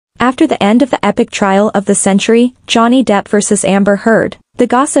After the end of the epic trial of the century, Johnny Depp vs. Amber Heard, the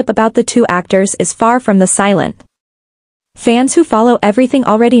gossip about the two actors is far from the silent. Fans who follow everything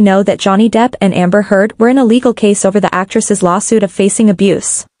already know that Johnny Depp and Amber Heard were in a legal case over the actress's lawsuit of facing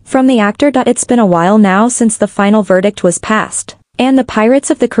abuse from the actor. It's been a while now since the final verdict was passed, and the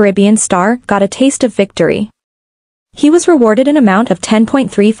Pirates of the Caribbean star got a taste of victory. He was rewarded an amount of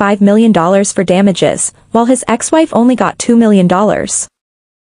 $10.35 million for damages, while his ex-wife only got $2 million.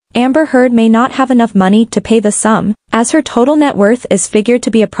 Amber Heard may not have enough money to pay the sum, as her total net worth is figured to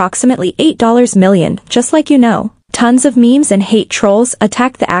be approximately $8 million. Just like tons of memes and hate trolls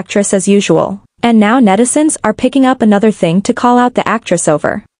attack the actress as usual, and now netizens are picking up another thing to call out the actress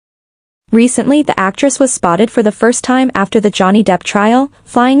over. Recently, the actress was spotted for the first time after the Johnny Depp trial,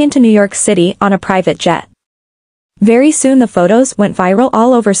 flying into New York City on a private jet. Very soon the photos went viral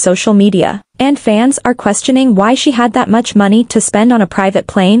all over social media, and fans are questioning why she had that much money to spend on a private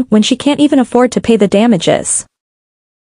plane when she can't even afford to pay the damages.